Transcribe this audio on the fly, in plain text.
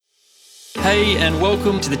Hey, and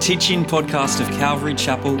welcome to the teaching podcast of Calvary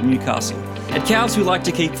Chapel, Newcastle. At Calves, we like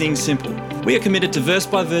to keep things simple. We are committed to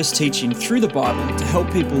verse-by-verse teaching through the Bible to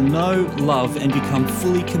help people know, love, and become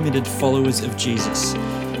fully committed followers of Jesus.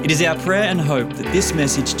 It is our prayer and hope that this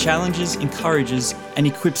message challenges, encourages, and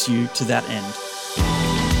equips you to that end.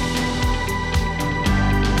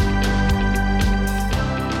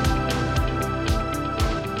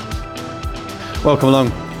 Welcome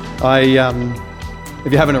along.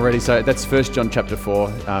 If you haven't already, so that's 1 John chapter 4.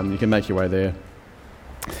 You can make your way there.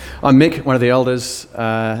 I'm Mick, one of the elders,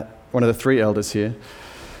 one of the three elders here.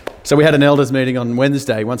 So we had an elders meeting on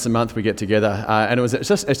Wednesday. Once a month we get together, and it's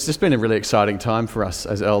just been a really exciting time for us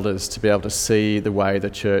as elders to be able to see the way the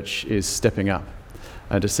church is stepping up,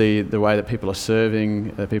 and to see the way that people are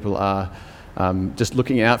serving, that people are just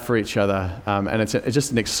looking out for each other, and it's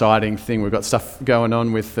just an exciting thing. We've got stuff going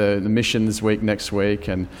on with the missions week next week,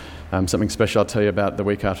 and something special I'll tell you about the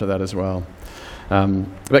week after that as well.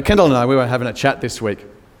 But Kendall and I, we were having a chat this week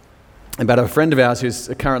about a friend of ours who's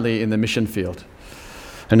currently in the mission field.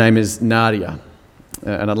 Her name is Nadia,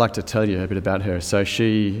 and I'd like to tell you a bit about her. So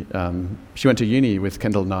she went to uni with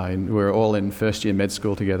Kendall and I, and we were all in first year med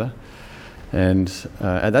school together. And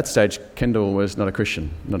at that stage, Kendall was not a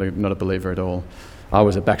Christian, not a believer at all. I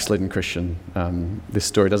was a backslidden Christian. This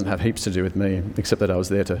story doesn't have heaps to do with me, except that I was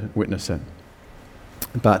there to witness it.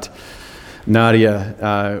 But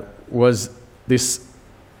Nadia was this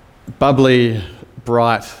bubbly,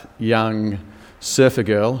 bright, young surfer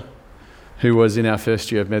girl who was in our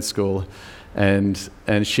first year of med school, and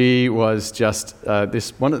she was just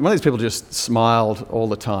this one of these people who just smiled all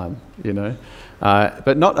the time, you know.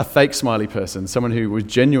 But not a fake smiley person, someone who was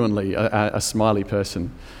genuinely a smiley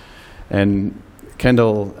person. And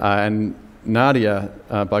Kendall and Nadia,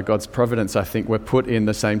 by God's providence, I think, were put in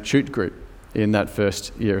the same tute group in that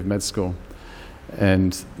first year of med school.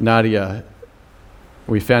 And Nadia,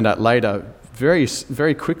 we found out later, very,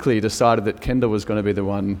 very quickly decided that Kendall was going to be the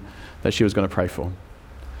one that she was going to pray for.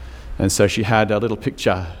 And so she had a little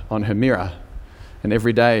picture on her mirror, and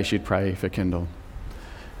every day she'd pray for Kendall.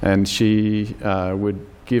 And she would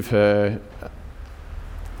give her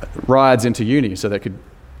rides into uni so they could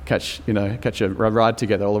catch a ride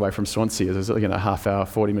together all the way from Swansea. It was a half-hour,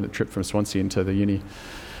 40-minute trip from Swansea into the uni.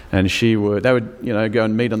 And they would go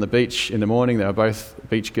and meet on the beach in the morning. They were both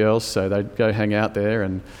beach girls, so they'd go hang out there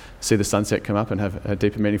and see the sunset come up and have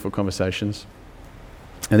deep and meaningful conversations.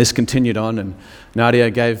 And this continued on, and Nadia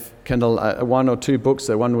gave Kendall one or two books.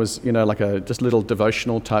 So one was, like a just little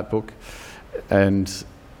devotional type book, and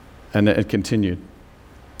it continued.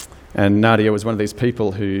 And Nadia was one of these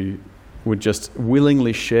people who would just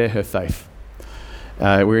willingly share her faith.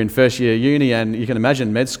 We're in first year uni, and you can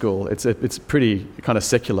imagine med school. It's a pretty kind of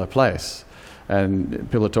secular place, and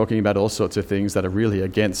people are talking about all sorts of things that are really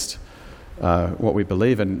against what we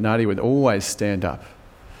believe. And Nadia would always stand up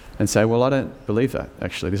and say, "Well, I don't believe that.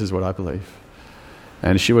 Actually, this is what I believe."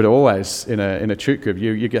 And she would always, in a tute group,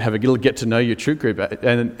 you have a little get to know your tute group,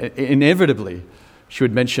 and inevitably she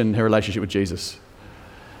would mention her relationship with Jesus.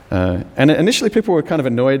 And initially people were kind of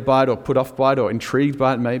annoyed by it, or put off by it, or intrigued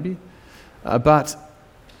by it maybe. But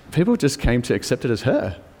people just came to accept it as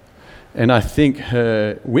her. And I think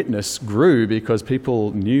her witness grew because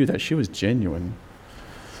people knew that she was genuine.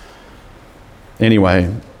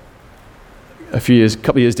 Anyway, a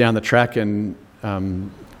couple of years down the track, and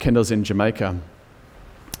Kendall's in Jamaica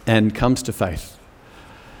and comes to faith,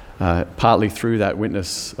 partly through that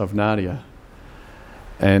witness of Nadia.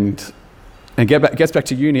 And gets back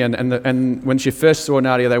to uni, and when she first saw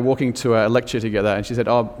Nadia, they were walking to a lecture together, and she said,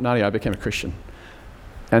 "Oh, Nadia, I became a Christian."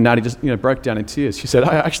 And Nadia just broke down in tears. She said,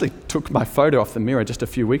 "I actually took my photo off the mirror just a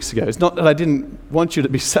few weeks ago. It's not that I didn't want you to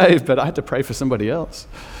be saved, but I had to pray for somebody else."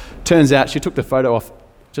 Turns out she took the photo off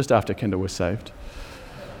just after Kendall was saved.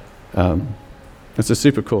 It's a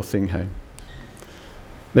super cool thing, hey?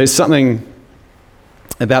 There's something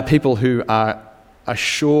about people who are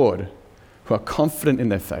assured, who are confident in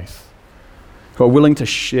their faith, who are willing to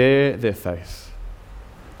share their faith,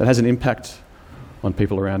 that has an impact on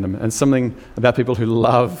people around them, and something about people who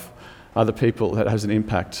love other people that has an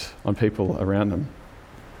impact on people around them.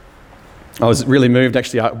 I was really moved,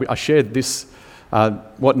 actually. I shared this,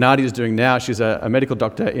 what Nadia is doing now. She's a medical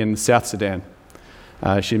doctor in South Sudan.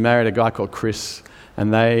 She married a guy called Chris,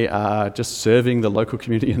 and they are just serving the local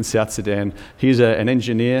community in South Sudan. He's an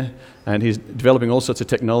engineer, and he's developing all sorts of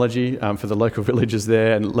technology for the local villages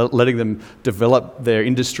there, and letting them develop their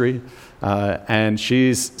industry. And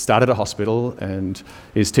she's started a hospital and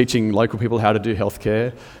is teaching local people how to do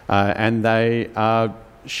healthcare, and they are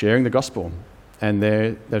sharing the gospel and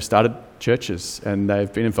they've started churches, and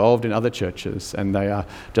they've been involved in other churches, and they are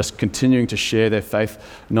just continuing to share their faith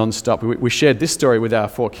non-stop. We shared this story with our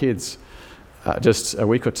 4 kids just a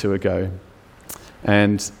week or 2 ago,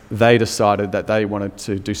 and they decided that they wanted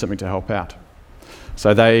to do something to help out.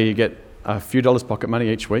 So they get a few dollars pocket money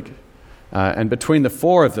each week, and between the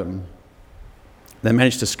 4 of them, they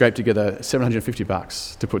managed to scrape together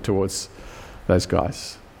 $750 to put towards those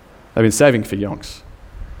guys. They've been saving for yonks.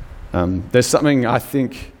 There's something, I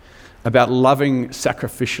think, about loving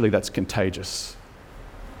sacrificially that's contagious.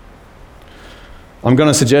 I'm going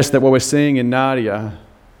to suggest that what we're seeing in Nadia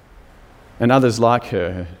and others like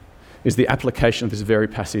her is the application of this very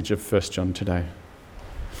passage of 1 John today.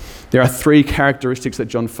 There are 3 characteristics that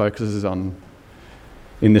John focuses on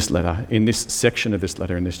in this letter, in this section of this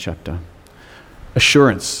letter, in this chapter.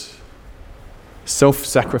 Assurance,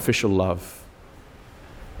 self-sacrificial love,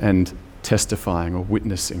 and testifying or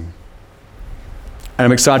witnessing. And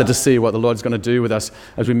I'm excited to see what the Lord's going to do with us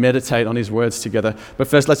as we meditate on his words together. But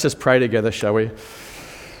first, let's just pray together, shall we?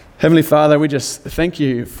 Heavenly Father, we just thank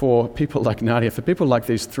you for people like Nadia, for people like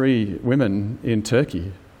these 3 women in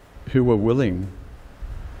Turkey who were willing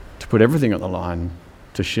to put everything on the line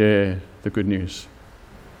to share the good news.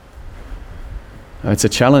 It's a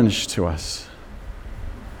challenge to us.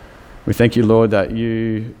 We thank you, Lord, that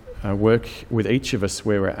you work with each of us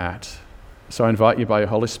where we're at. So I invite you by your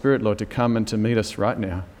Holy Spirit, Lord, to come and to meet us right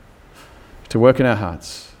now, to work in our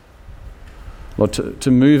hearts. Lord,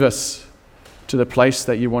 to move us to the place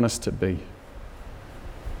that you want us to be.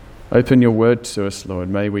 Open your word to us, Lord.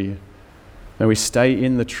 May we stay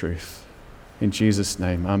in the truth. In Jesus'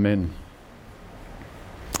 name, amen.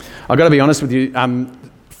 I've got to be honest with you.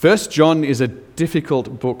 1 John is a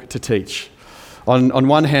difficult book to teach. On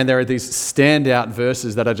one hand, there are these standout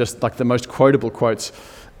verses that are just like the most quotable quotes.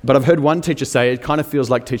 But I've heard one teacher say it kind of feels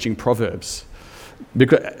like teaching Proverbs.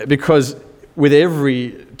 Because with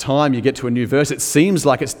every time you get to a new verse, it seems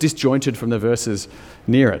like it's disjointed from the verses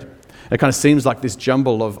near it. It kind of seems like this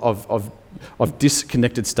jumble of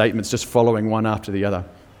disconnected statements just following one after the other.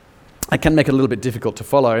 It can make it a little bit difficult to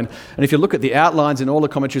follow. And if you look at the outlines in all the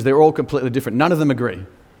commentaries, they're all completely different. None of them agree.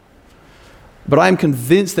 But I am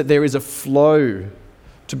convinced that there is a flow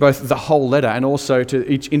to both the whole letter and also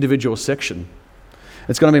to each individual section.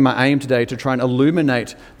 It's going to be my aim today to try and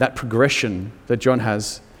illuminate that progression that John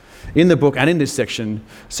has in the book and in this section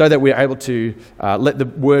so that we're able to let the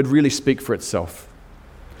word really speak for itself.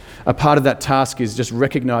 A part of that task is just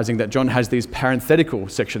recognizing that John has these parenthetical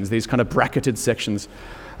sections, these kind of bracketed sections.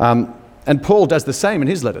 And Paul does the same in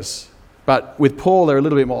his letters. But with Paul, they're a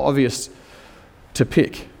little bit more obvious to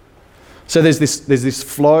pick. So there's this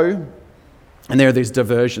flow, and there are these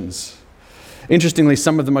diversions. Interestingly,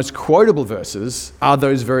 some of the most quotable verses are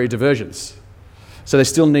those very diversions. So they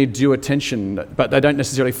still need due attention, but they don't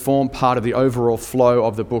necessarily form part of the overall flow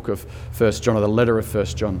of the book of 1 John, or the letter of 1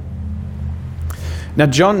 John. Now,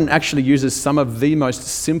 John actually uses some of the most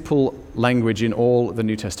simple language in all the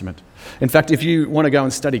New Testament. In fact, if you want to go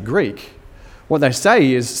and study Greek, what they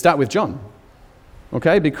say is start with John,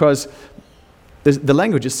 okay? Because the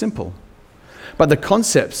language is simple. But the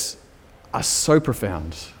concepts are so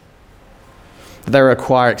profound that they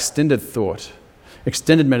require extended thought,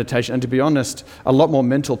 extended meditation, and to be honest, a lot more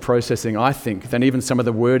mental processing, I think, than even some of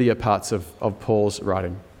the wordier parts of Paul's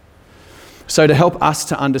writing. So to help us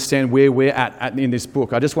to understand where we're at in this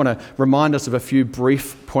book, I just want to remind us of a few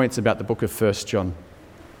brief points about the book of 1 John.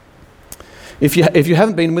 If you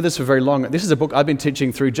haven't been with us for very long, this is a book I've been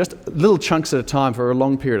teaching through just little chunks at a time for a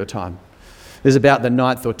long period of time. This is about the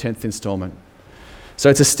 9th or 10th installment. So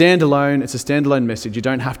it's a standalone message. You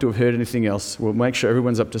don't have to have heard anything else. We'll make sure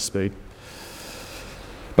everyone's up to speed.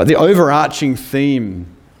 But the overarching theme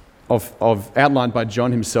of outlined by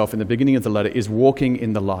John himself in the beginning of the letter is walking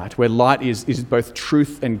in the light, where light is both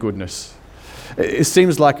truth and goodness. It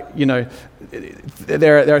seems like,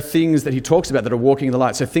 there are things that he talks about that are walking in the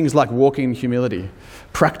light. So things like walking in humility,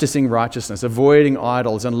 practicing righteousness, avoiding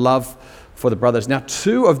idols, and love for the brothers. Now,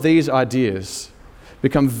 2 of these ideas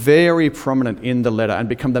become very prominent in the letter and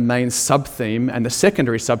become the main sub-theme and the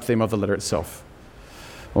secondary sub-theme of the letter itself.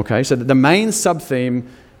 Okay, so the main sub-theme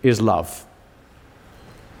is love.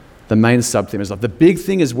 The main sub-theme is love. The big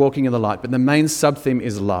thing is walking in the light, but the main sub-theme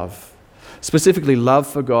is love. Specifically, love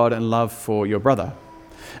for God and love for your brother.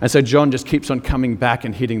 And so John just keeps on coming back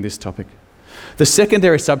and hitting this topic. The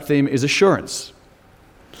secondary sub-theme is assurance.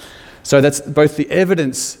 So that's both the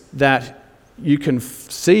evidence that you can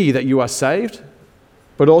see that you are saved,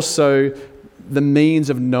 but also the means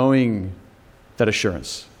of knowing that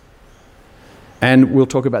assurance. And we'll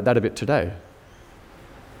talk about that a bit today.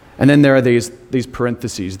 And then there are these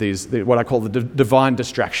parentheses, what I call the divine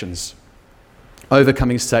distractions.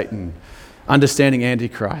 Overcoming Satan, understanding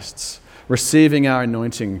antichrists, receiving our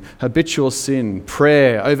anointing, habitual sin,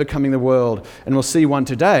 prayer, overcoming the world. And we'll see one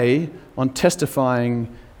today on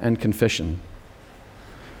testifying and confession.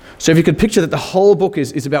 So if you could picture that the whole book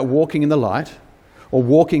is about walking in the light or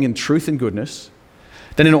walking in truth and goodness,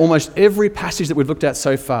 then in almost every passage that we've looked at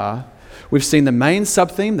so far, we've seen the main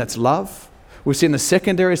sub-theme, that's love. We've seen the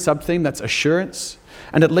secondary sub-theme, that's assurance.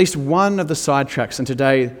 And at least one of the sidetracks, and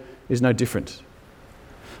today is no different.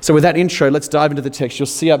 So with that intro, let's dive into the text. You'll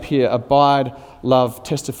see up here, abide, love,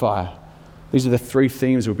 testify. These are the three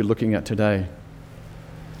themes we'll be looking at today.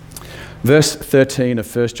 Verse 13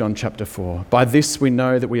 of 1 John chapter 4. By this we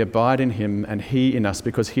know that we abide in him and he in us,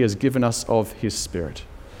 because he has given us of his Spirit.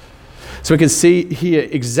 So we can see here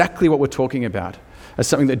exactly what we're talking about as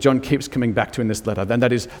something that John keeps coming back to in this letter, and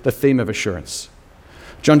that is the theme of assurance.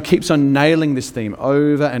 John keeps on nailing this theme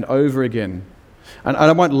over and over again. And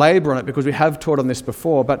I won't labour on it because we have taught on this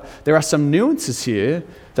before, but there are some nuances here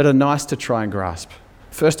that are nice to try and grasp.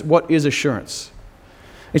 First, what is assurance?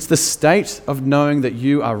 It's the state of knowing that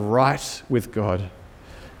you are right with God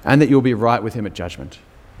and that you'll be right with him at judgment.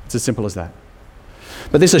 It's as simple as that.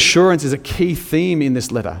 But this assurance is a key theme in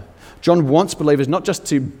this letter. John wants believers not just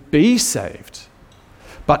to be saved,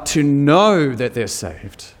 but to know that they're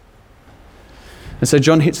saved. And so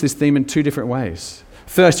John hits this theme in two different ways.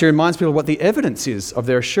 First, he reminds people what the evidence is of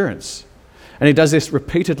their assurance. And he does this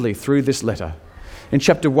repeatedly through this letter. In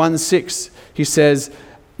chapter 1:6, he says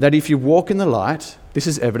that if you walk in the light, this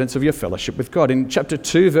is evidence of your fellowship with God. In chapter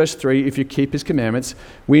 2, verse 3, if you keep his commandments,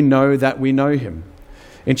 we know that we know him.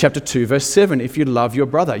 In chapter 2, verse 7, if you love your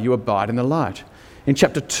brother, you abide in the light. In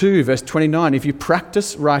chapter 2, verse 29, if you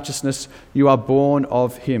practice righteousness, you are born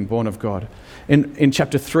of him, born of God. In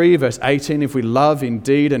chapter 3, verse 18, if we love in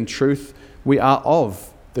deed and truth, we are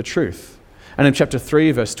of the truth. And in chapter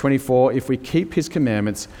 3, verse 24, if we keep his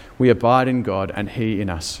commandments, we abide in God and he in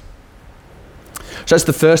us. So that's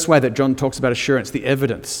the first way that John talks about assurance, the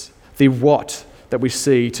evidence, the what that we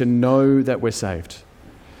see to know that we're saved.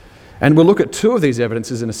 And we'll look at two of these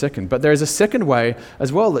evidences in a second, but there is a second way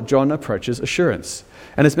as well that John approaches assurance.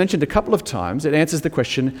 And it's mentioned a couple of times. It answers the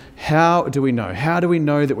question, how do we know? How do we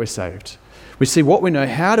know that we're saved? We see what we know.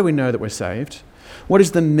 How do we know that we're saved? What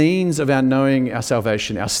is the means of our knowing our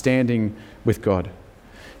salvation, our standing with God?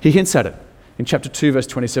 He hints at it in chapter 2, verse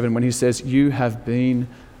 27, when he says, you have been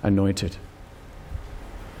anointed.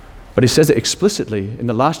 But he says it explicitly in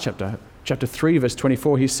the last chapter, chapter 3, verse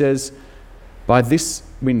 24, he says, by this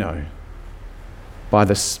we know, by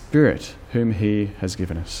the Spirit whom he has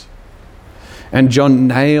given us. And John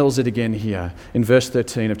nails it again here in verse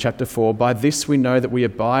 13 of chapter 4. By this we know that we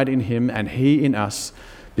abide in him and he in us,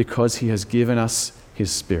 because he has given us his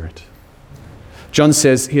Spirit. John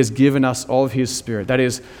says he has given us of his Spirit. That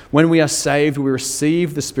is, when we are saved, we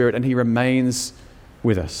receive the Spirit and he remains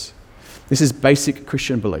with us. This is basic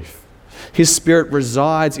Christian belief. His Spirit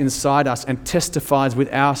resides inside us and testifies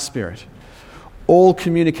with our spirit. All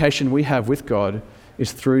communication we have with God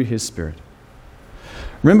is through his Spirit.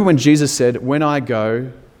 Remember when Jesus said, when I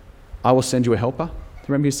go, I will send you a helper?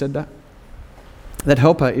 Remember he said that? That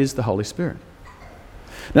helper is the Holy Spirit.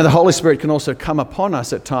 Now, the Holy Spirit can also come upon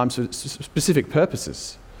us at times for specific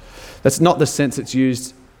purposes. That's not the sense it's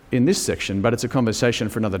used in this section, but it's a conversation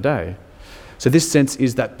for another day. So this sense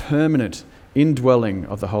is that permanent indwelling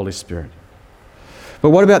of the Holy Spirit.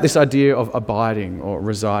 But what about this idea of abiding or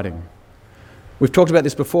residing? We've talked about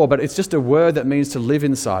this before, but it's just a word that means to live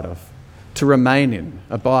inside of, to remain in.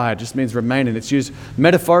 Abide just means remain in. It's used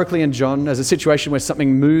metaphorically in John as a situation where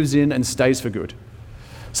something moves in and stays for good.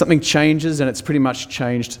 Something changes and it's pretty much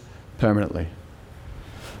changed permanently.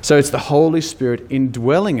 So it's the Holy Spirit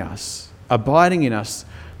indwelling us, abiding in us,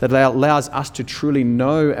 that allows us to truly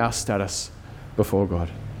know our status before God.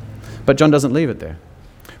 But John doesn't leave it there.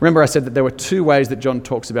 Remember I said that there were two ways that John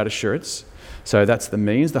talks about assurance. So that's the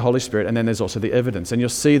means, the Holy Spirit, and then there's also the evidence. And you'll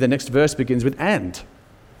see the next verse begins with and.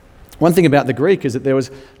 One thing about the Greek is that there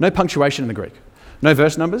was no punctuation in the Greek. No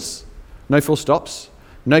verse numbers, no full stops,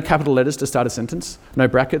 no capital letters to start a sentence, no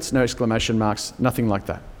brackets, no exclamation marks, nothing like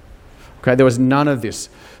that. Okay, there was none of this.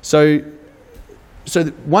 So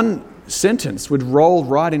one sentence would roll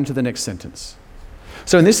right into the next sentence.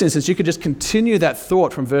 So in this instance, you could just continue that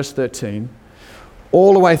thought from verse 13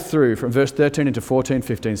 all the way through from verse 13 into 14,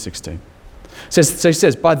 15, 16. So he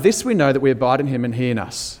says, by this we know that we abide in him and he in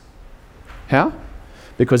us. How?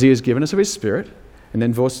 Because he has given us of his Spirit. And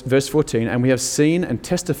then verse 14, and we have seen and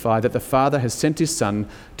testified that the Father has sent his Son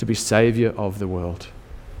to be Saviour of the world.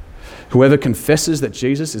 Whoever confesses that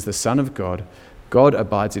Jesus is the Son of God, God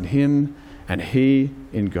abides in him, and he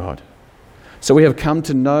in God. So we have come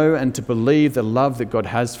to know and to believe the love that God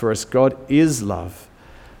has for us. God is love,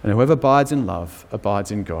 and whoever abides in love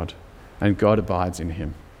abides in God, and God abides in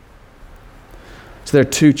him. So there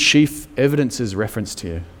are two chief evidences referenced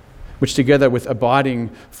here, which together with abiding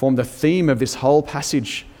form the theme of this whole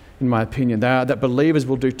passage, in my opinion. They are that believers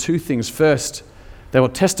will do two things. First, they will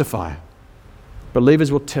testify.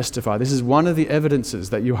 Believers will testify. This is one of the evidences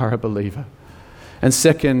that you are a believer. And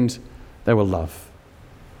second, they will love.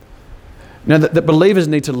 Now, that believers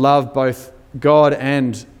need to love both God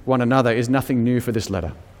and one another is nothing new for this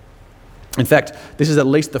letter. In fact, this is at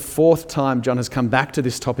least the fourth time John has come back to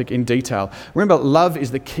this topic in detail. Remember, love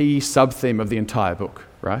is the key sub-theme of the entire book,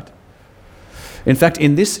 right? In fact,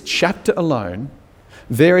 in this chapter alone,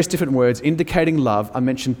 various different words indicating love are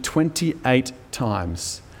mentioned 28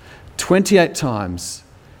 times. 28 times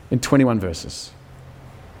in 21 verses.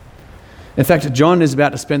 In fact, John is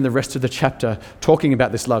about to spend the rest of the chapter talking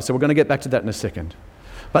about this love, so we're going to get back to that in a second.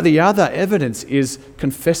 But the other evidence is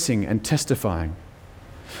confessing and testifying.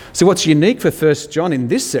 So what's unique for 1 John in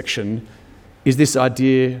this section is this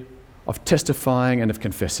idea of testifying and of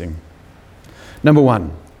confessing. Number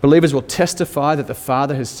one, believers will testify that the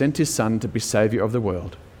Father has sent his Son to be Saviour of the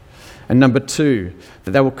world. And number two,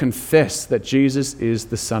 that they will confess that Jesus is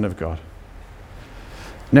the Son of God.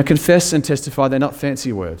 Now, confess and testify, they're not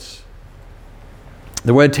fancy words.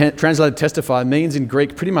 The word translated testify means in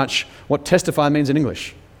Greek pretty much what testify means in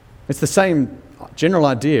English. It's the same general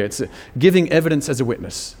idea. It's giving evidence as a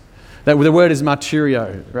witness. The word is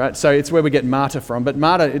martyrio, right? So it's where we get martyr from. But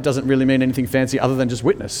martyr, it doesn't really mean anything fancy other than just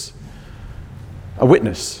witness. A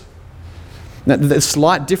witness. Now, the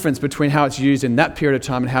slight difference between how it's used in that period of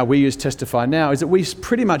time and how we use testify now is that we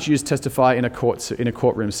pretty much use testify in a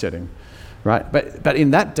courtroom setting, right? But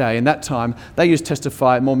in that day, in that time, they used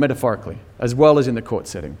testify more metaphorically, as well as in the court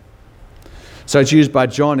setting. So it's used by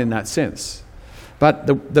John in that sense. But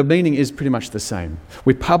the meaning is pretty much the same.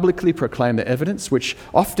 We publicly proclaim the evidence, which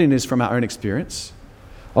often is from our own experience,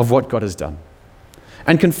 of what God has done.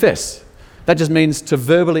 And confess. That just means to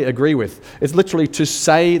verbally agree with. It's literally to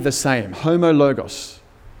say the same. Homologos.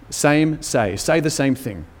 Same, say the same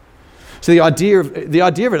thing. So the idea of it,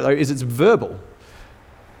 though, is it's verbal.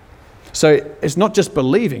 So it's not just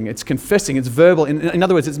believing, it's confessing, it's verbal. In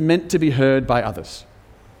other words, it's meant to be heard by others.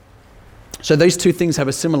 So these two things have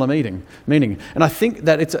a similar meaning. And I think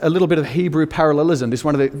that it's a little bit of Hebrew parallelism. This is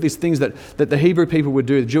one of these things that the Hebrew people would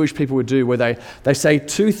do, the Jewish people would do, where they say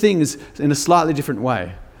two things in a slightly different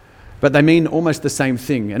way, but they mean almost the same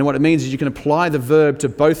thing. And what it means is you can apply the verb to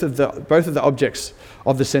both of the objects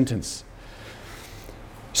of the sentence.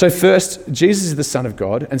 So first, Jesus is the Son of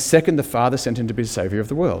God, and second, the Father sent him to be the Saviour of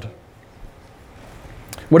the world.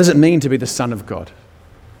 What does it mean to be the Son of God?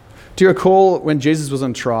 Do you recall when Jesus was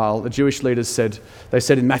on trial, the Jewish leaders said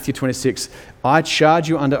in Matthew 26, "I charge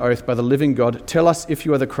you under oath by the living God, tell us if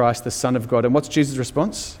you are the Christ, the Son of God." And what's Jesus'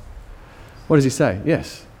 response? What does he say?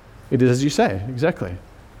 Yes, it is as you say, exactly.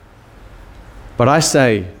 "But I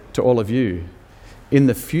say to all of you, in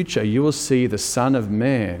the future you will see the Son of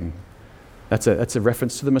Man," that's a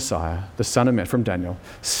reference to the Messiah, the Son of Man from Daniel,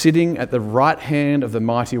 "sitting at the right hand of the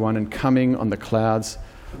Mighty One and coming on the clouds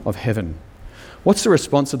of heaven." What's the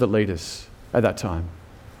response of the leaders at that time?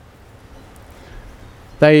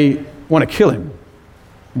 They want to kill him.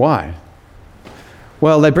 Why?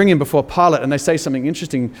 Well, they bring him before Pilate and they say something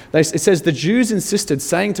interesting. It says, the Jews insisted,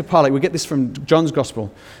 saying to Pilate, we get this from John's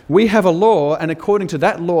Gospel, "We have a law, and according to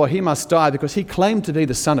that law he must die because he claimed to be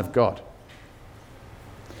the Son of God."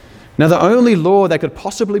 Now, the only law they could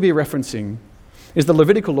possibly be referencing is the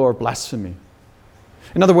Levitical law of blasphemy.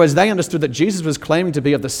 In other words, they understood that Jesus was claiming to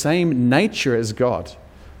be of the same nature as God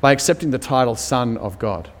by accepting the title Son of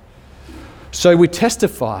God. So we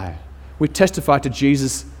testify to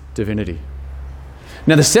Jesus' divinity.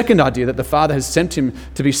 Now, the second idea that the Father has sent him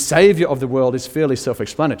to be Saviour of the world is fairly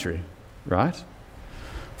self-explanatory, right?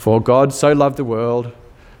 "For God so loved the world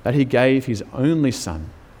that he gave his only Son,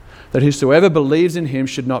 that whosoever believes in him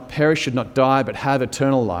should not perish, should not die, but have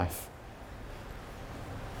eternal life."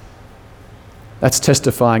 That's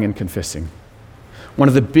testifying and confessing. One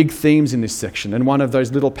of the big themes in this section, and one of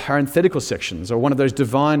those little parenthetical sections, or one of those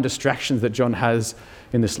divine distractions that John has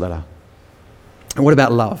in this letter. And what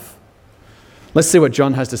about love? Let's see what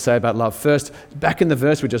John has to say about love. First, back in the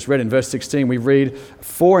verse we just read, in verse 16, we read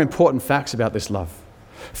 4 important facts about this love.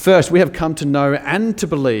 First, we have come to know and to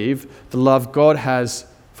believe the love God has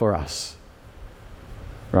for us.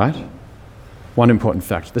 Right? One important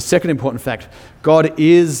fact. The second important fact, God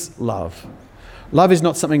is love. Love is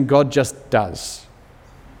not something God just does.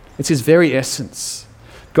 It's his very essence.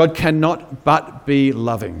 God cannot but be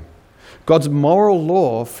loving. God's moral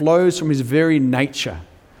law flows from his very nature.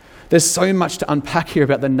 There's so much to unpack here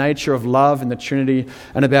about the nature of love and the Trinity,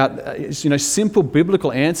 and about simple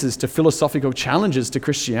biblical answers to philosophical challenges to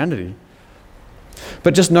Christianity.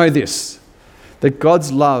 But just know this, that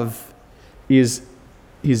God's love is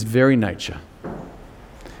his very nature.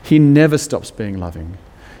 He never stops being loving.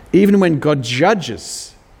 Even when God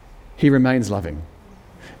judges, he remains loving.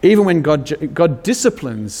 Even when God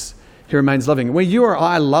disciplines, he remains loving. When you or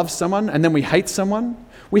I love someone and then we hate someone,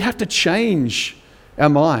 we have to change our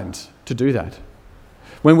mind to do that.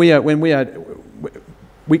 We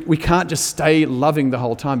can't just stay loving the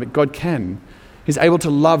whole time, but God can. He's able to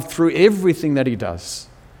love through everything that he does.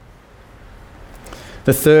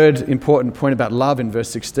 The third important point about love in verse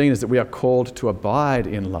 16 is that we are called to abide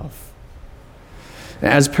in love.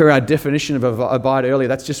 As per our definition of abide earlier,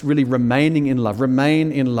 that's just really remaining in love.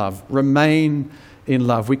 Remain in love. Remain in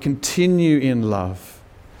love. We continue in love.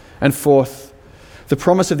 And fourth, the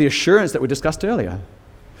promise of the assurance that we discussed earlier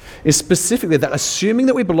is specifically that assuming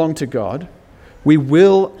that we belong to God, we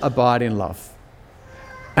will abide in love.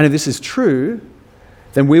 And if this is true,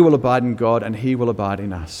 then we will abide in God and he will abide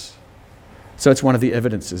in us. So it's one of the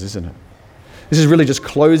evidences, isn't it? This is really just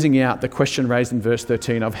closing out the question raised in verse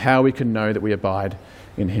 13 of how we can know that we abide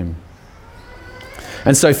in him.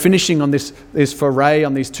 And so finishing on this foray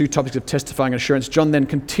on these two topics of testifying and assurance, John then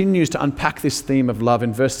continues to unpack this theme of love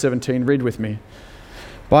in verse 17. Read with me.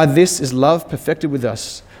 By this is love perfected with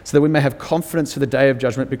us, so that we may have confidence for the day of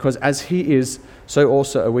judgment, because as he is, so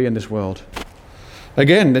also are we in this world.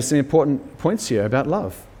 Again, there's some important points here about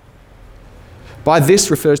love. By this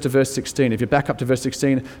refers to verse 16. If you back up to verse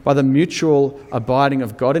 16, by the mutual abiding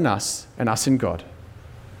of God in us and us in God,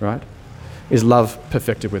 right, is love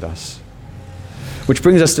perfected with us. Which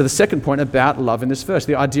brings us to the second point about love in this verse,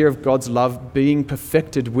 the idea of God's love being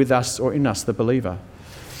perfected with us or in us, the believer.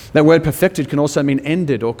 That word perfected can also mean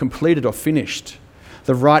ended or completed or finished.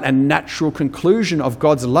 The right and natural conclusion of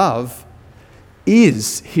God's love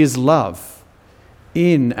is his love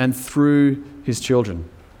in and through his children.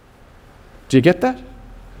 Do you get that?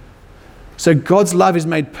 So God's love is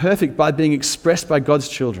made perfect by being expressed by God's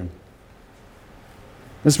children.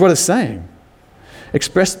 That's what it's saying.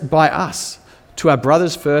 Expressed by us, to our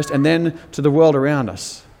brothers first, and then to the world around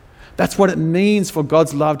us. That's what it means for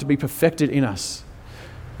God's love to be perfected in us.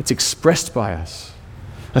 It's expressed by us.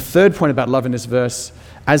 A third point about love in this verse,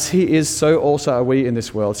 as he is, so also are we in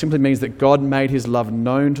this world, simply means that God made his love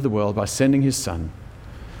known to the world by sending his Son.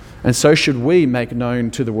 And so should we make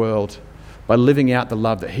known to the world by living out the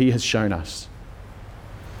love that he has shown us.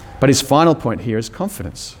 But his final point here is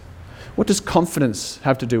confidence. What does confidence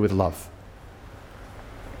have to do with love?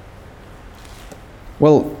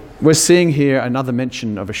 Well, we're seeing here another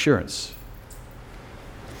mention of assurance,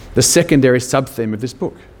 the secondary sub-theme of this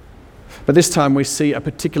book. But this time we see a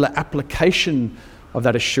particular application of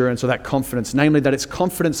that assurance or that confidence, namely that it's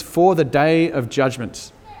confidence for the day of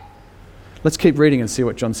judgment. Let's keep reading and see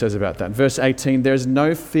what John says about that. Verse 18, there is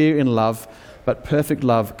no fear in love, but perfect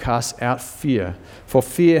love casts out fear. For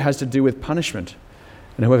fear has to do with punishment,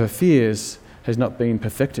 and whoever fears has not been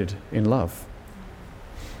perfected in love.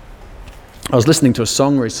 I was listening to a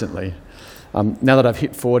song recently. Now that I've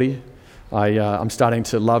hit 40, I'm starting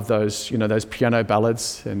to love those piano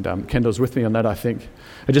ballads, and Kendall's with me on that, I think.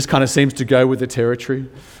 It just kind of seems to go with the territory.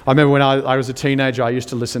 I remember when I was a teenager, I used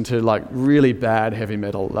to listen to like really bad heavy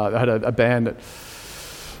metal. I had a band that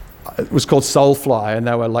it was called Soulfly, and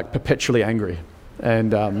they were like perpetually angry.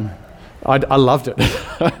 And I loved it.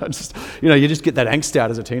 You just get that angst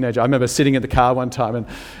out as a teenager. I remember sitting in the car one time,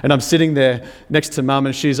 and I'm sitting there next to Mum,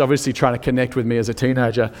 and she's obviously trying to connect with me as a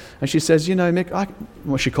teenager. And she says,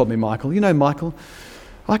 Mick, she called me Michael. Michael,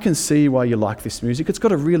 I can see why you like this music. It's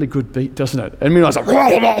got a really good beat, doesn't it? And I was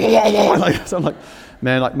like, so I'm like,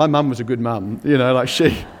 man, like my mum was a good mum.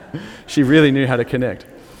 She really knew how to connect.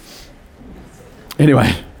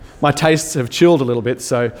 Anyway, my tastes have chilled a little bit,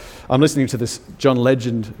 so I'm listening to this John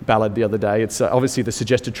Legend ballad the other day. It's obviously the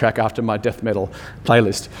suggested track after my death metal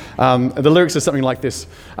playlist. The lyrics are something like this.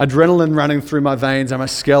 Adrenaline running through my veins, I'm a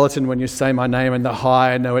skeleton when you say my name, and the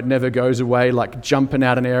high I know it never goes away, like jumping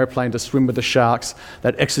out an airplane to swim with the sharks.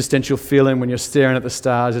 That existential feeling when you're staring at the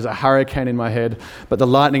stars, there's a hurricane in my head, but the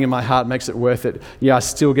lightning in my heart makes it worth it. Yeah, I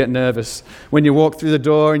still get nervous. When you walk through the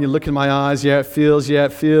door and you look in my eyes, it feels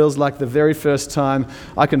like the very first time.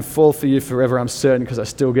 I can fall for you forever, I'm certain, because I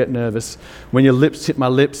still get nervous. When your lips hit my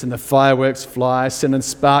lips and the fireworks fly, sending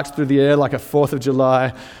sparks through the air like a 4th of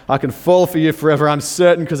July, I can fall for you forever, I'm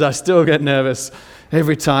certain, because I still get nervous.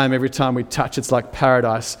 Every time we touch, it's like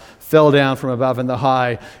paradise. Fell down from above in the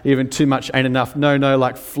high, even too much ain't enough. No,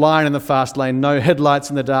 like flying in the fast lane, no headlights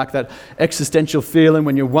in the dark, that existential feeling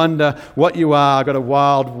when you wonder what you are. I got a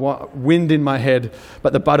wild wind in my head,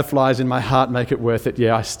 but the butterflies in my heart make it worth it.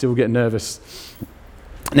 Yeah, I still get nervous.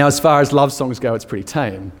 Now, as far as love songs go, it's pretty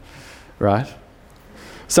tame, right?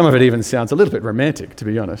 Some of it even sounds a little bit romantic, to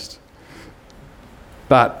be honest.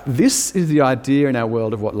 But this is the idea in our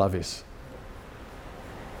world of what love is.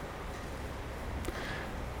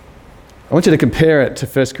 I want you to compare it to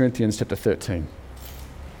 1 Corinthians chapter 13.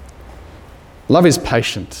 Love is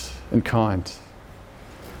patient and kind.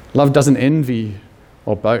 Love doesn't envy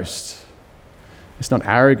or boast. It's not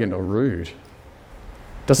arrogant or rude. It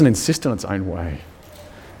doesn't insist on its own way.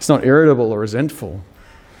 It's not irritable or resentful.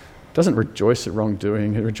 It doesn't rejoice at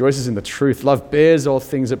wrongdoing. It rejoices in the truth. Love bears all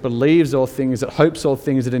things. It believes all things. It hopes all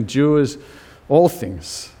things. It endures all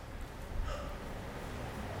things.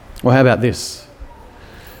 Well, how about this?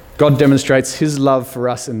 God demonstrates his love for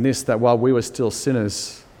us in this, that while we were still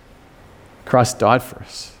sinners, Christ died for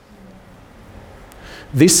us.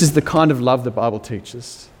 This is the kind of love the Bible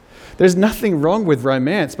teaches. There's nothing wrong with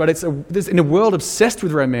romance, but in a world obsessed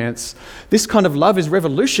with romance, this kind of love is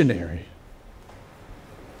revolutionary.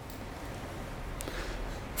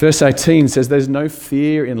 Verse 18 says, there's no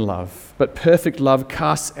fear in love, but perfect love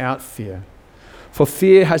casts out fear. For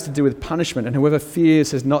fear has to do with punishment, and whoever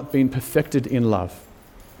fears has not been perfected in love.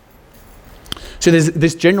 So there's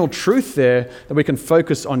this general truth there that we can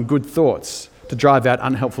focus on good thoughts to drive out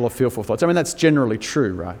unhelpful or fearful thoughts. I mean, that's generally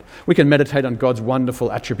true, right? We can meditate on God's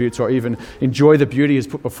wonderful attributes or even enjoy the beauty he's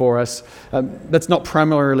put before us. That's not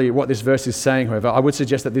primarily what this verse is saying, however. I would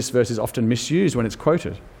suggest that this verse is often misused when it's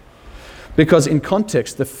quoted. Because in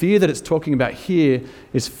context, the fear that it's talking about here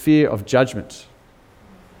is fear of judgment.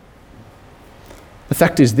 The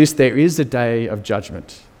fact is this, there is a day of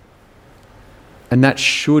judgment. And that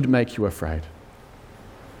should make you afraid.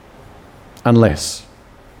 Unless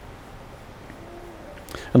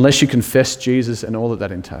you confess Jesus and all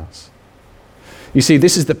that entails. You see,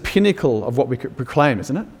 this is the pinnacle of what we proclaim,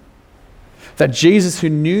 isn't it? That Jesus, who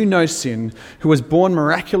knew no sin, who was born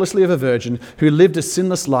miraculously of a virgin, who lived a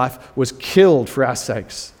sinless life, was killed for our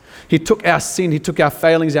sakes. He took our sin, he took our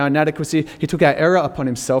failings, our inadequacy, he took our error upon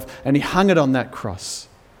himself, and he hung it on that cross.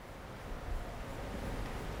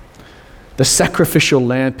 The sacrificial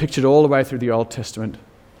lamb pictured all the way through the Old Testament.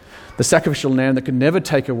 The sacrificial lamb that could never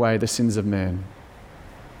take away the sins of man.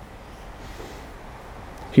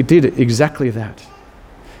 He did exactly that.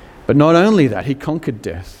 But not only that, he conquered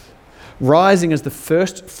death, rising as the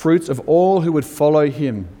first fruits of all who would follow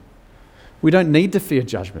him. We don't need to fear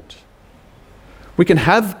judgment. We can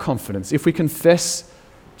have confidence if we confess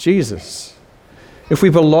Jesus, if we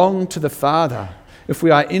belong to the Father, if we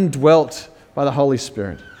are indwelt by the Holy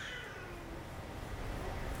Spirit.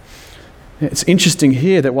 It's interesting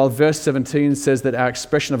here that while verse 17 says that our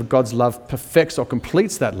expression of God's love perfects or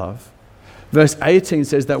completes that love, verse 18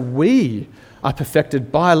 says that we are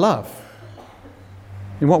perfected by love.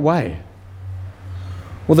 In what way?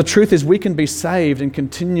 Well, the truth is we can be saved and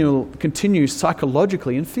continue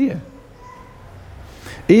psychologically in fear.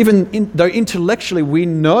 Though intellectually we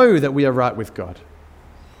know that we are right with God.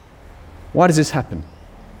 Why does this happen?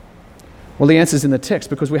 Well, the answer is in the text,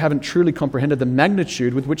 because we haven't truly comprehended the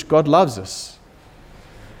magnitude with which God loves us.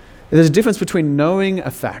 There's a difference between knowing a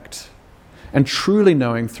fact and truly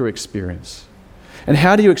knowing through experience. And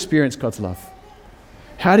how do you experience God's love?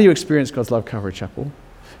 How do you experience God's love, Calvary Chapel?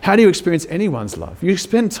 How do you experience anyone's love? You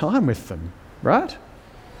spend time with them, right?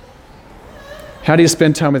 How do you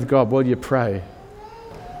spend time with God? Well, you pray,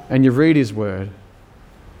 and you read his word,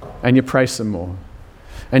 and you pray some more,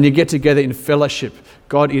 and you get together in fellowship.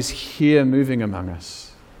 God is here moving among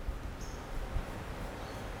us.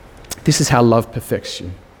 This is how love perfects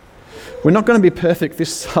you. We're not going to be perfect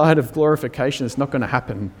this side of glorification. It's not going to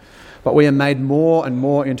happen. But we are made more and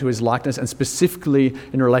more into his likeness, and specifically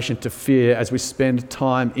in relation to fear as we spend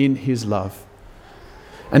time in his love.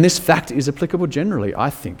 And this fact is applicable generally, I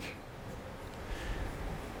think.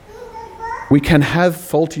 We can have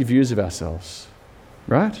faulty views of ourselves,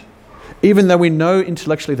 right? Even though we know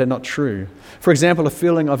intellectually they're not true. For example, a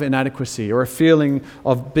feeling of inadequacy or a feeling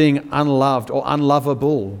of being unloved or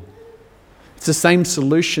unlovable. It's the same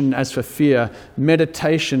solution as for fear.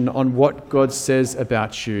 Meditation on what God says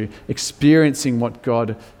about you, experiencing what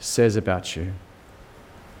God says about you.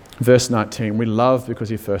 Verse 19, we love because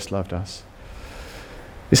he first loved us.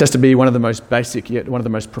 This has to be one of the most basic yet one of the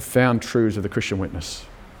most profound truths of the Christian witness.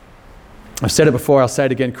 I've said it before, I'll say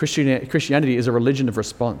it again. Christianity is a religion of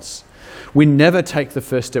response. We never take the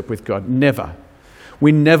first step with God, never.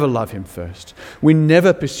 We never love him first. We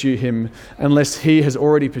never pursue him unless he has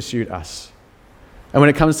already pursued us. And when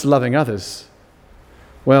it comes to loving others,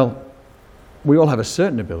 well, we all have a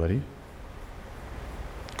certain ability.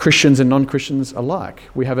 Christians and non-Christians alike,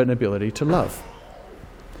 we have an ability to love.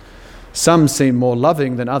 Some seem more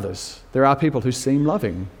loving than others. There are people who seem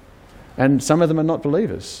loving, and some of them are not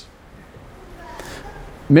believers.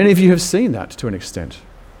 Many of you have seen that to an extent.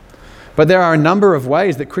 But there are a number of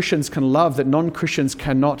ways that Christians can love that non-Christians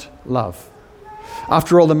cannot love.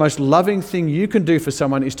 After all, the most loving thing you can do for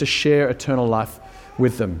someone is to share eternal life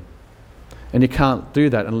with them. And you can't do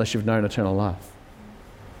that unless you've known eternal life.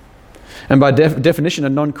 And by definition, a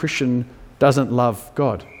non-Christian doesn't love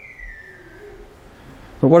God.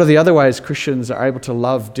 But what are the other ways Christians are able to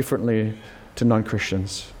love differently to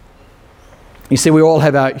non-Christians? You see, we all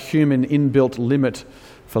have our human inbuilt limit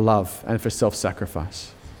for love and for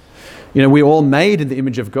self-sacrifice. You know, we're all made in the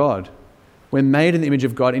image of God. We're made in the image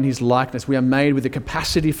of God in his likeness. We are made with the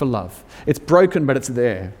capacity for love. It's broken, but it's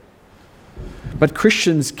there. But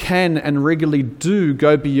Christians can and regularly do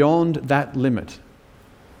go beyond that limit.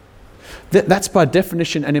 That's by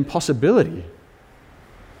definition an impossibility,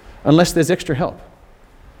 unless there's extra help.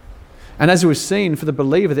 And as we've seen, for the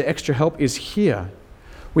believer, the extra help is here.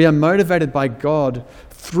 We are motivated by God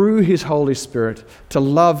through his Holy Spirit to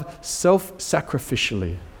love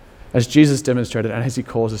self-sacrificially, as Jesus demonstrated and as he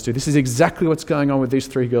calls us to. This is exactly what's going on with these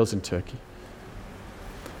 3 girls in Turkey.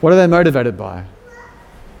 What are they motivated by?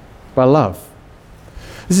 By love.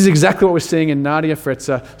 This is exactly what we're seeing in Nadia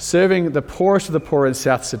Fretzer, serving the poorest of the poor in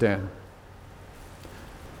South Sudan.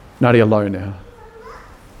 Nadia Low now.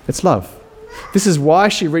 It's love. This is why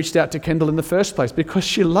she reached out to Kendall in the first place, because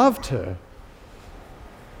she loved her.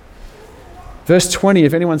 Verse 20,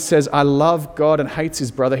 if anyone says, I love God and hates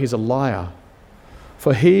his brother, he's a liar.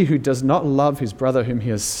 For he who does not love his brother whom he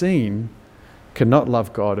has seen cannot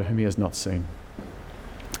love God whom he has not seen.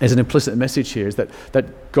 There's an implicit message here, is that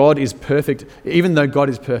God is perfect. Even though God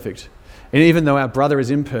is perfect, and even though our brother is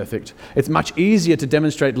imperfect, it's much easier to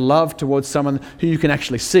demonstrate love towards someone who you can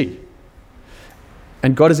actually see.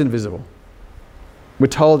 And God is invisible. We're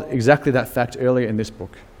told exactly that fact earlier in this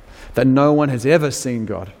book, that no one has ever seen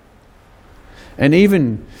God. And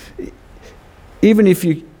even if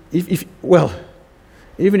you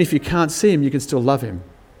can't see him, you can still love him.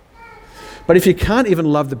 But if you can't even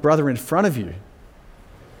love the brother in front of you,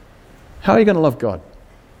 how are you going to love God?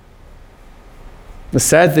 The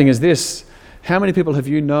sad thing is this: how many people have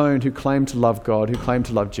you known who claim to love God, who claim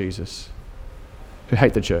to love Jesus, who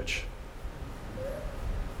hate the church?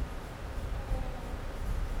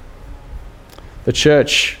 The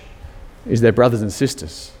church is their brothers and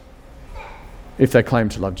sisters if they claim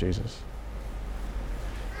to love Jesus.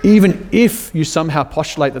 Even if you somehow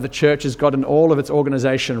postulate that the church has gotten all of its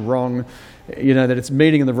organisation wrong, that it's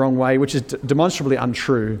meeting in the wrong way, which is demonstrably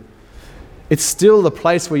untrue, it's still the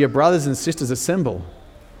place where your brothers and sisters assemble.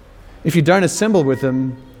 If you don't assemble with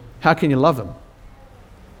them, how can you love them?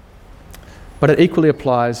 But it equally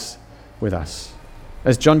applies with us.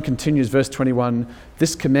 As John continues, verse 21,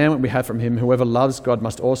 this commandment we have from him, whoever loves God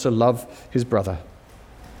must also love his brother.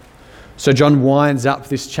 So John winds up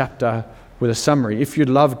this chapter with a summary. If you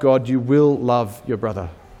love God, you will love your brother.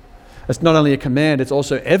 It's not only a command, it's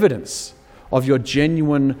also evidence of your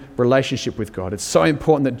genuine relationship with God. It's so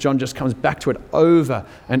important that John just comes back to it over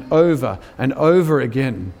and over and over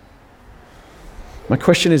again. My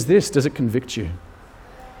question is this: does it convict you?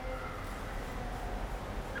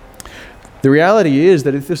 The reality is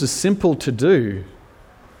that if this is simple to do,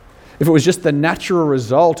 if it was just the natural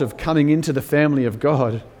result of coming into the family of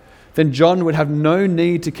God, then John would have no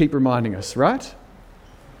need to keep reminding us, right?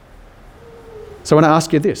 So I want to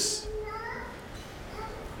ask you this: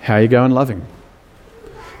 how are you going loving?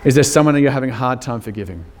 Is there someone you're having a hard time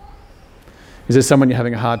forgiving? Is there someone you're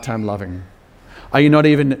having a hard time loving? Are you not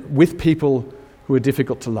even with people who are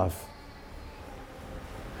difficult to love?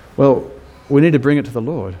 Well, we need to bring it to the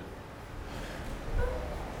Lord.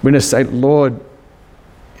 We need to say, Lord,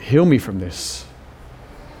 heal me from this.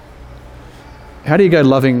 How do you go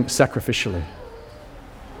loving sacrificially?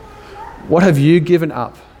 What have you given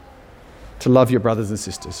up to love your brothers and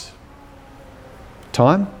sisters?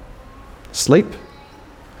 Time? Sleep?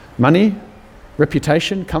 Money?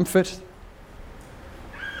 Reputation? Comfort?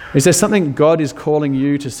 Is there something God is calling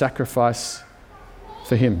you to sacrifice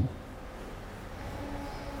for him?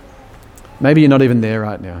 Maybe you're not even there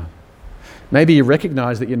right now. Maybe you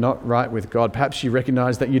recognize that you're not right with God. Perhaps you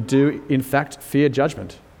recognize that you do, in fact, fear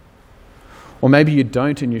judgment. Or maybe you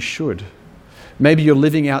don't and you should. Maybe you're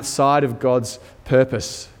living outside of God's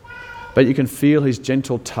purpose, but you can feel his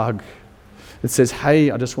gentle tug that says,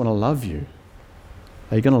 hey, I just want to love you.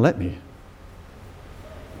 Are you going to let me?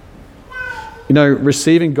 You know,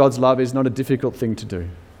 receiving God's love is not a difficult thing to do.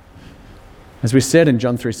 As we said in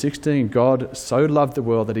John 3:16, God so loved the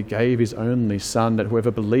world that he gave his only Son, that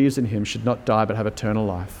whoever believes in him should not die but have eternal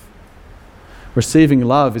life. Receiving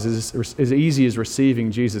love is as easy as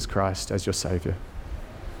receiving Jesus Christ as your Saviour.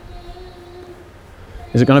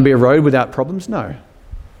 Is it going to be a road without problems? No.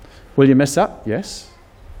 Will you mess up? Yes.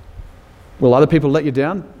 Will other people let you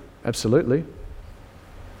down? Absolutely.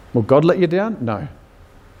 Will God let you down? No.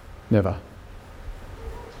 Never.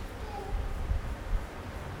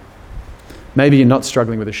 Maybe you're not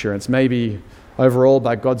struggling with assurance. Maybe overall,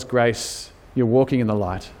 by God's grace, you're walking in the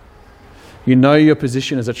light. You know your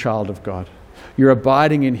position as a child of God. You're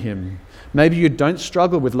abiding in him. Maybe you don't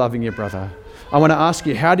struggle with loving your brother. I want to ask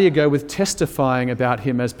you, how do you go with testifying about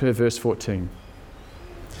him as per verse 14?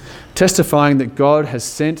 Testifying that God has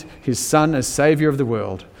sent his Son as Saviour of the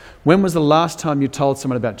world. When was the last time you told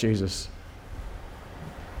someone about Jesus?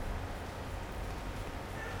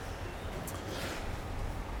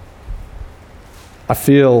 I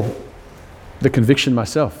feel the conviction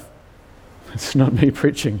myself. It's not me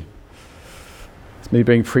preaching. It's me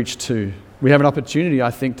being preached to. We have an opportunity, I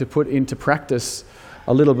think, to put into practice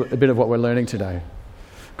a bit of what we're learning today.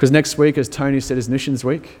 Because next week, as Tony said, is Missions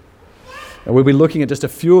Week. And we'll be looking at just a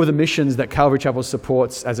few of the missions that Calvary Chapel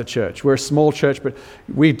supports as a church. We're a small church, but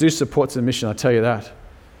we do support some mission, I'll tell you that.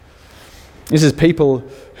 This is people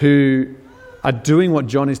who are doing what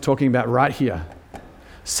John is talking about right here.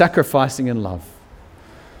 Sacrificing in love.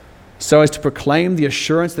 So as to proclaim the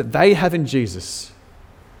assurance that they have in Jesus.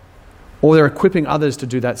 Or they're equipping others to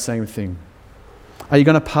do that same thing. Are you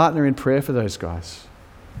going to partner in prayer for those guys?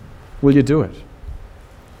 Will you do it?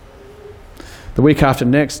 The week after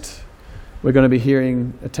next, we're going to be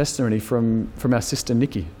hearing a testimony from our sister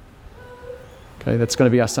Nikki. Okay, that's going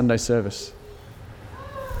to be our Sunday service.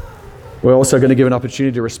 We're also going to give an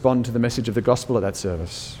opportunity to respond to the message of the gospel at that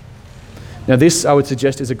service. Now this, I would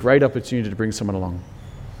suggest, is a great opportunity to bring someone along.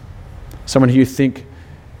 Someone who you think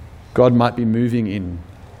God might be moving in.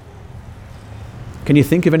 Can you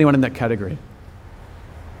think of anyone in that category?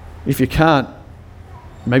 If you can't,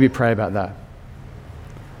 maybe pray about that.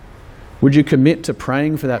 Would you commit to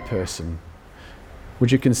praying for that person?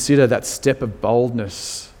 Would you consider that step of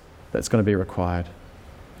boldness that's going to be required?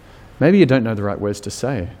 Maybe you don't know the right words to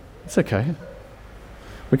say. It's okay.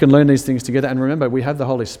 We can learn these things together. And remember, we have the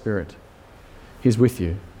Holy Spirit. He's with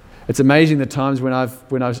you. It's amazing the times when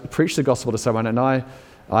I've preached the gospel to someone and I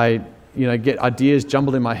get ideas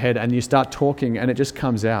jumbled in my head and you start talking and it just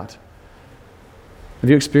comes out. Have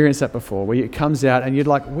you experienced that before? Where it comes out and you're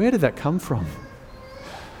like, where did that come from?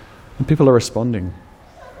 And people are responding.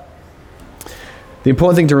 The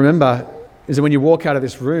important thing to remember is that when you walk out of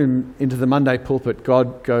this room into the Monday pulpit,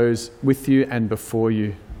 God goes with you and before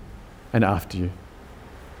you and after you.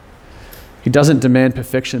 He doesn't demand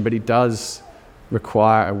perfection, but he does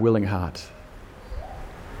require a willing heart.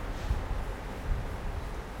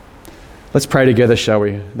 Let's pray together, shall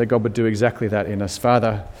we? That God would do exactly that in us.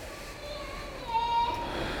 Father,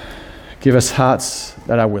 give us hearts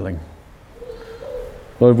that are willing.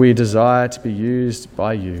 Lord, we desire to be used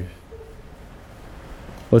by you.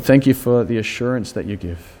 Lord, thank you for the assurance that you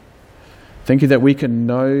give. Thank you that we can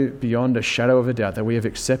know beyond a shadow of a doubt that we have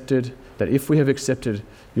accepted, that if we have accepted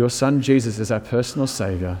your Son Jesus as our personal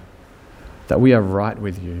Saviour, that we are right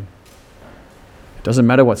with you. It doesn't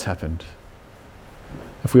matter what's happened.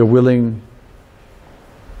 If we are willing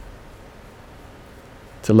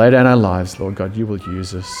to lay down our lives, Lord God, you will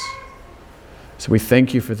use us. So we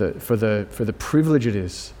thank you for the privilege it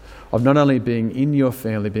is of not only being in your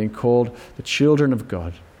family, being called the children of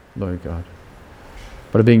God, Lord God,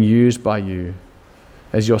 but of being used by you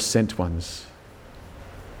as your sent ones.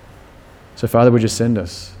 So Father, would you send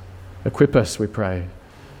us? Equip us, we pray.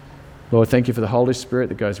 Lord, thank you for the Holy Spirit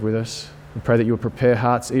that goes with us. We pray that you will prepare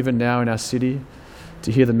hearts even now in our city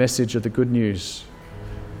to hear the message of the good news.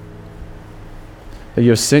 That you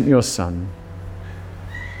have sent your Son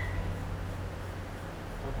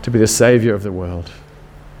to be the Saviour of the world.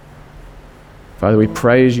 Father, we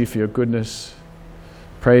praise you for your goodness.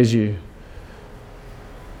 Praise you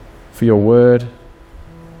for your word,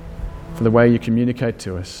 for the way you communicate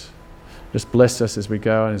to us. Just bless us as we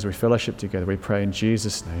go and as we fellowship together. We pray in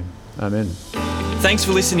Jesus' name. Amen. Thanks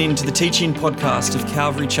for listening to the teaching podcast of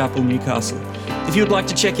Calvary Chapel, Newcastle. If you would like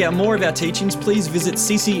to check out more of our teachings, please visit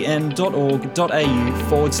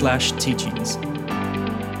ccn.org.au/teachings.